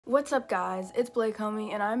What's up guys, it's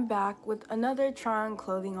𝐒𝐿𝐲𝐽 and I'm back with another try on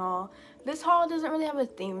clothing haul. This haul doesn't really have a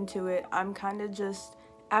theme to it. I'm kind of just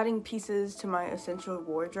adding pieces to my essential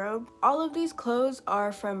wardrobe. All of these clothes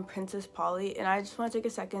are from Princess Polly, and I just want to take a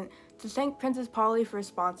second to thank Princess Polly for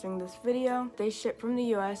sponsoring this video. They ship from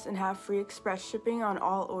the US and have free express shipping on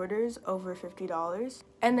all orders over $50.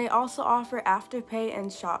 And they also offer AfterPay and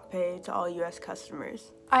ShopPay to all US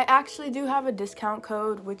customers. I actually do have a discount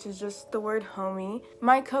code, which is just the word homie.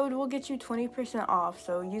 My code will get you 20% off,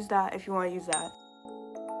 so use that if you want to use that.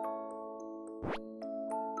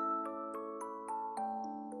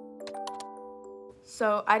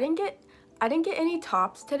 So I didn't get any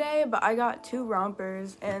tops today, but I got 2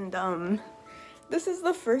 rompers, and this is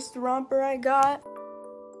the first romper I got.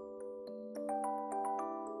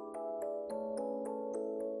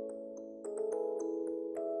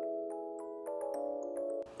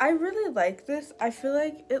 I really like this. I feel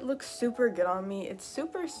like it looks super good on me. It's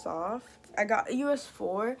super soft. I got a US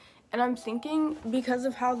 4, and I'm thinking because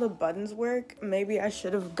of how the buttons work, maybe I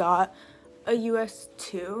should have got a US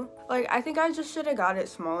 2. Like, I think I just should have got it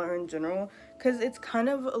smaller in general because it's kind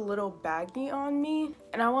of a little baggy on me,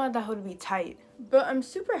 and I wanted that hoe to be tight. But I'm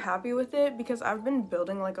super happy with it because I've been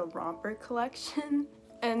building like a romper collection,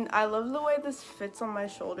 and I love the way this fits on my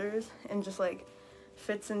shoulders and just like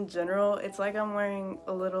fits in general. It's like I'm wearing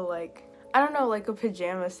a little, like, I don't know, like a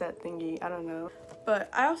pajama set thingy, I don't know. But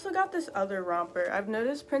I also got this other romper. I've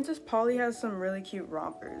noticed Princess Polly has some really cute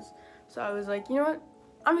rompers, so I was like, you know what,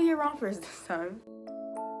 I'm gonna get rompers this time.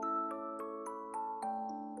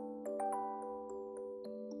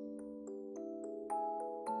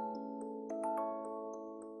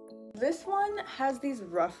 This one has these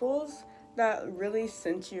ruffles that really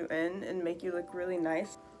cinch you in and make you look really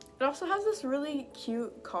nice. It also has this really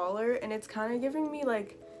cute collar, and it's kind of giving me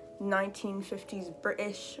like 1950s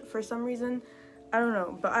British for some reason. I don't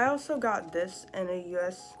know, but I also got this in a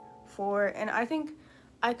US 4, and I think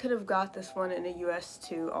I could have got this one in a US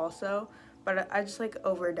 2 also, but I just like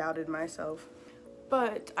overdoubted myself.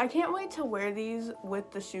 But I can't wait to wear these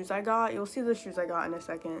with the shoes I got. You'll see the shoes I got in a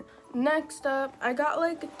second. Next up, I got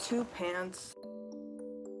like 2 pants.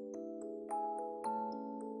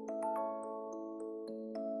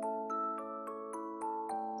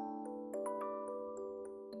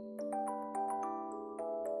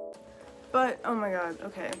 But, oh my god,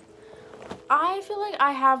 okay. I feel like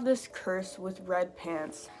I have this curse with red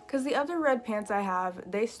pants, because the other red pants I have,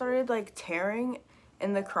 they started like tearing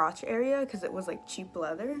in the crotch area because it was like cheap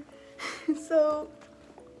leather. So,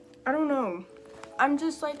 I don't know. I'm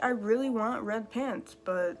just like, I really want red pants,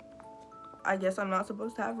 but I guess I'm not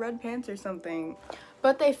supposed to have red pants or something.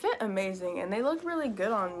 But they fit amazing, and they look really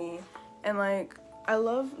good on me. And like, I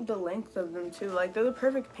love the length of them too. Like, they're the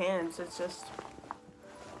perfect pants. It's just,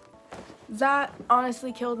 that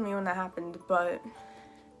honestly killed me when that happened, but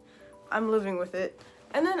I'm living with it.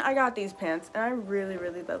 And then I got these pants, and I really,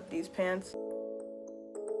 really love these pants.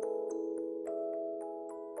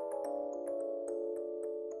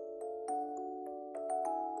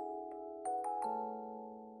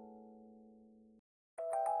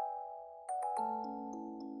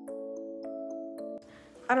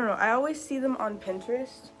 I don't know, I always see them on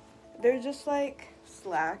Pinterest. They're just like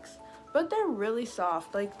slacks, but they're really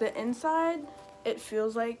soft. Like, the inside, it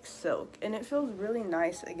feels like silk, and it feels really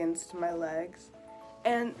nice against my legs.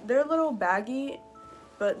 And they're a little baggy,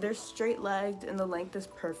 but they're straight-legged, and the length is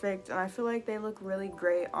perfect, and I feel like they look really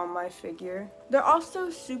great on my figure. They're also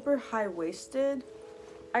super high-waisted.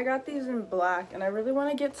 I got these in black, and I really want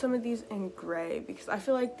to get some of these in gray because I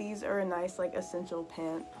feel like these are a nice, like, essential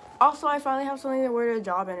pant. Also, I finally have something to wear to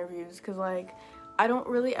job interviews because, like, I don't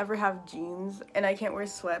really ever have jeans, and I can't wear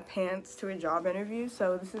sweatpants to a job interview,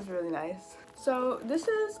 so this is really nice. So this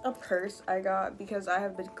is a purse I got because I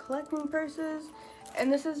have been collecting purses,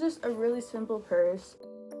 and this is just a really simple purse.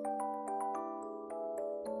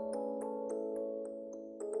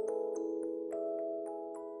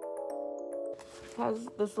 It has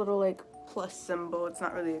this little like plus symbol. It's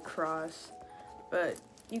not really a cross, but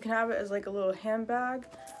you can have it as like a little handbag,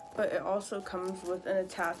 but it also comes with an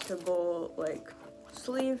attachable like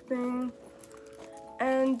sleeve thing,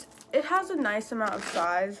 and it has a nice amount of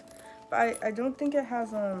size, but I don't think it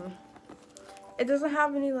has it doesn't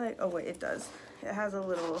have any like, oh wait, it does. It has a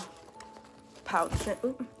little pouch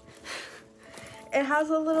it has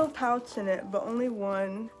a little pouch in it, but only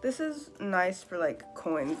one. This is nice for like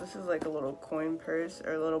coins. This is like a little coin purse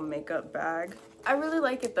or a little makeup bag. I really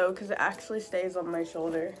like it though because it actually stays on my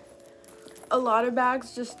shoulder. A lot of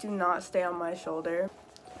bags just do not stay on my shoulder.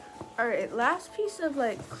 Alright, last piece of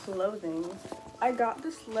like clothing. I got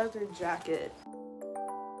this leather jacket.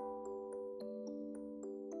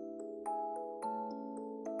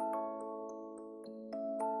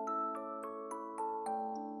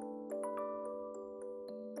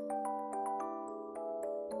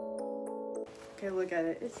 Okay, look at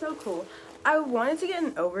it. It's so cool. I wanted to get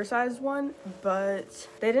an oversized one, but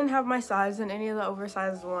they didn't have my size in any of the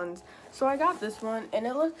oversized ones. So I got this one, and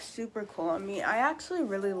it looks super cool on me. I actually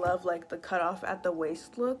really love, like, the cutoff at the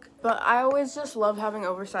waist look. But I always just love having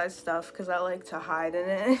oversized stuff because I like to hide in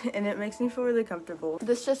it, and it makes me feel really comfortable.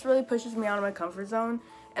 This just really pushes me out of my comfort zone,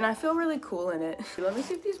 and I feel really cool in it. Let me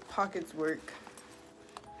see if these pockets work.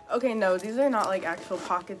 Okay, no, these are not, like, actual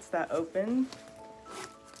pockets that open.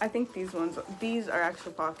 I think these are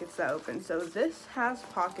actual pockets that open. So this has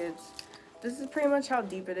pockets. This is pretty much how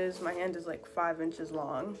deep it is. My hand is like 5 inches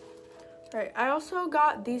long. All right, I also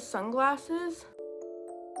got these sunglasses.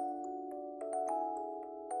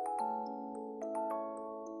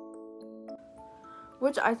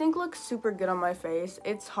 Which I think looks super good on my face.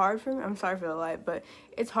 It's hard for me, I'm sorry for the light, but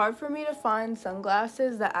it's hard for me to find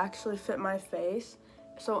sunglasses that actually fit my face.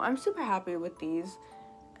 So I'm super happy with these.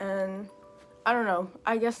 And I don't know,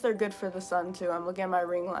 I guess they're good for the sun too. I'm looking at my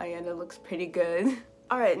ring light and it looks pretty good.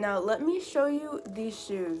 All right, now let me show you these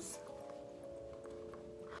shoes.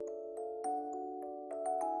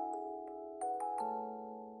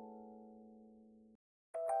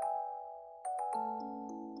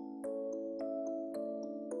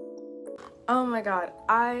 Oh my god,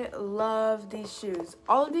 I love these shoes.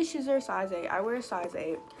 All of these shoes are a size 8. I wear a size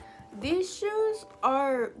 8. These shoes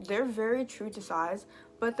they're very true to size,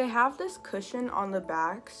 but they have this cushion on the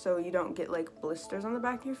back so you don't get like blisters on the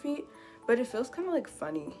back of your feet, but it feels kind of like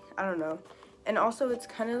funny. I don't know. And also it's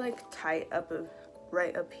kind of like tight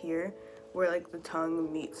right up here where like the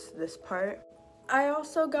tongue meets this part. I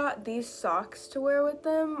also got these socks to wear with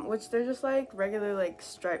them, which they're just like regular like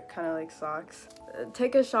striped kind of like socks.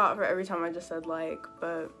 Take a shot for every time I just said like,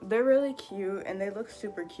 but they're really cute and they look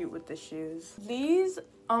super cute with the shoes. These,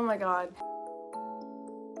 oh my god.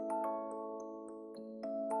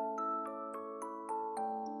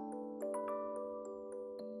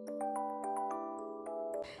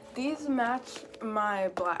 These match my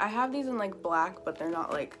black. I have these in like black, but they're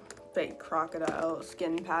not like fake crocodile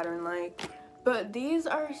skin pattern like. But these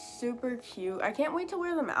are super cute. I can't wait to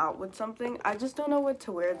wear them out with something. I just don't know what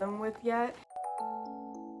to wear them with yet.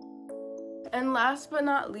 And last but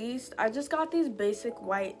not least, I just got these basic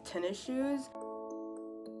white tennis shoes.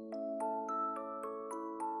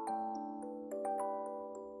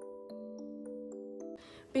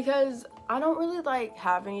 Because I don't really like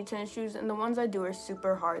have any tennis shoes, and the ones I do are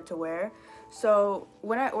super hard to wear. So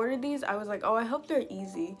when I ordered these, I was like, oh, I hope they're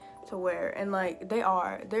easy to wear. And like they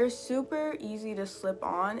are. They're super easy to slip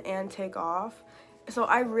on and take off. So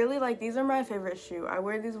I really like, these are my favorite shoe. I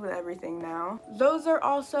wear these with everything now. Those are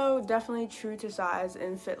also definitely true to size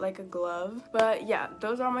and fit like a glove. But yeah,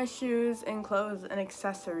 those are my shoes and clothes and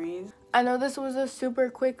accessories. I know this was a super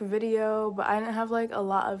quick video, but I didn't have like a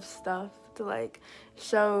lot of stuff to like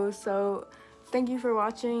show. So thank you for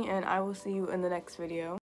watching, and I will see you in the next video.